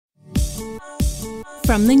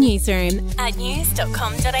From the newsroom at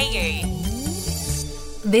news.com.au.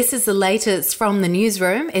 This is the latest from the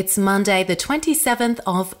newsroom. It's Monday, the 27th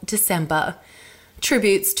of December.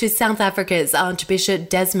 Tributes to South Africa's Archbishop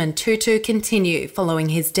Desmond Tutu continue following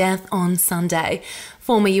his death on Sunday.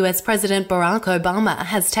 Former US President Barack Obama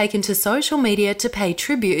has taken to social media to pay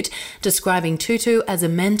tribute, describing Tutu as a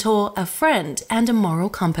mentor, a friend, and a moral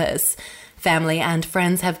compass. Family and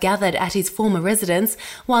friends have gathered at his former residence,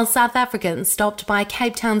 while South Africans stopped by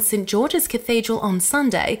Cape Town's St George's Cathedral on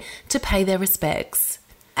Sunday to pay their respects.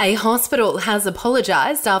 A hospital has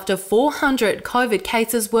apologised after 400 COVID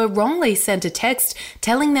cases were wrongly sent a text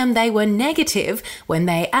telling them they were negative when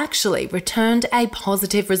they actually returned a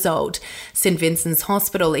positive result. St Vincent's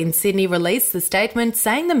Hospital in Sydney released the statement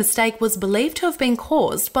saying the mistake was believed to have been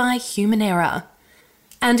caused by human error.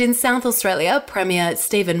 And in South Australia, Premier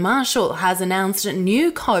Stephen Marshall has announced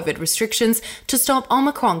new COVID restrictions to stop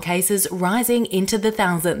Omicron cases rising into the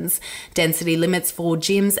thousands. Density limits for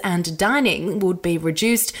gyms and dining would be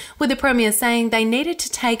reduced, with the Premier saying they needed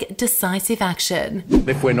to take decisive action.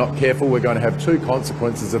 If we're not careful, we're going to have two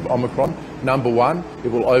consequences of Omicron. Number one,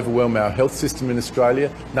 it will overwhelm our health system in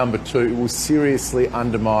Australia. Number two, it will seriously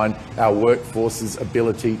undermine our workforce's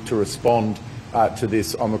ability to respond to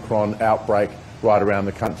this Omicron outbreak right around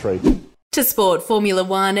the country. To sport, Formula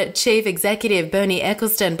One Chief Executive Bernie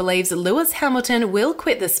Ecclestone believes Lewis Hamilton will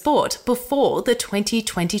quit the sport before the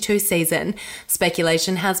 2022 season.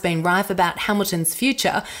 Speculation has been rife about Hamilton's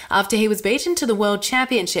future after he was beaten to the World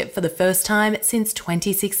Championship for the first time since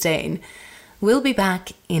 2016. We'll be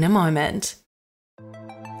back in a moment.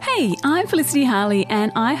 Hey, I'm Felicity Harley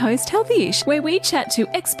and I host Healthyish, where we chat to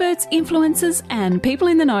experts, influencers and people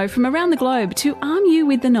in the know from around the globe to arm you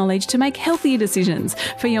with the knowledge to make healthier decisions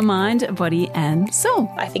for your mind, body and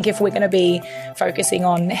soul. I think if we're going to be focusing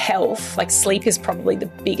on health, like sleep is probably the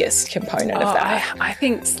biggest component of that. I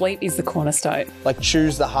think sleep is the cornerstone. Like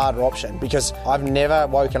choose the harder option, because I've never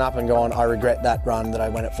woken up and gone, I regret that run that I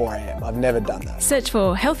went at 4 a.m. I've never done that. Search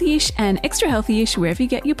for Healthyish and Extra Healthyish wherever you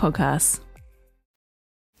get your podcasts.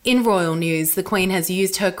 In royal news, the Queen has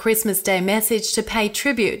used her Christmas Day message to pay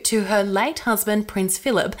tribute to her late husband, Prince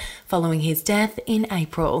Philip, following his death in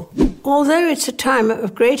April. Although it's a time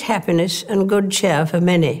of great happiness and good cheer for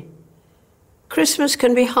many, Christmas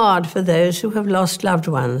can be hard for those who have lost loved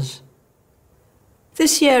ones.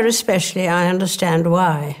 This year especially, I understand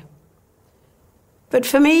why. But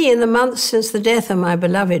for me, in the months since the death of my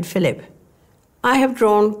beloved Philip, I have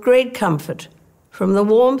drawn great comfort from the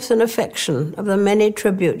warmth and affection of the many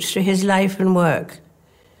tributes to his life and work,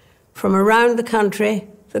 from around the country,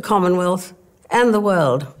 the Commonwealth, and the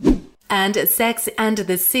world. And Sex and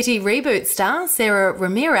the City reboot star Sarah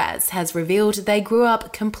Ramirez has revealed they grew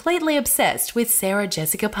up completely obsessed with Sarah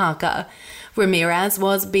Jessica Parker. Ramirez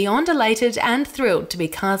was beyond elated and thrilled to be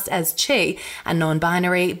cast as Chi, a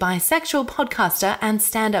non-binary bisexual podcaster and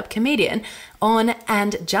stand-up comedian, on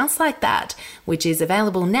And Just Like That, which is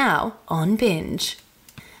available now on Binge.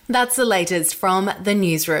 That's the latest from the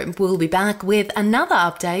newsroom. We'll be back with another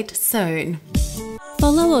update soon.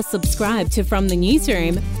 Follow or subscribe to From the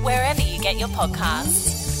Newsroom wherever you get your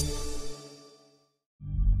podcasts.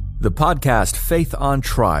 The podcast Faith on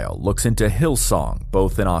Trial looks into Hillsong,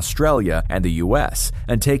 both in Australia and the US,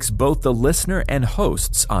 and takes both the listener and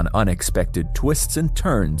hosts on unexpected twists and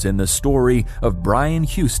turns in the story of Brian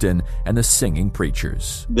Houston and the Singing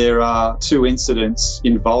Preachers. There are two incidents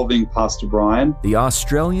involving Pastor Brian. The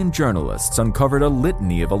Australian journalists uncovered a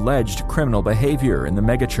litany of alleged criminal behaviour in the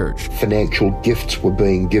megachurch. Financial gifts were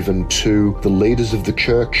being given to the leaders of the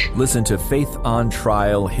church. Listen to Faith on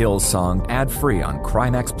Trial Hillsong ad-free on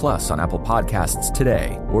Crimex Plus on Apple Podcasts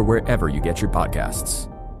today or wherever you get your podcasts.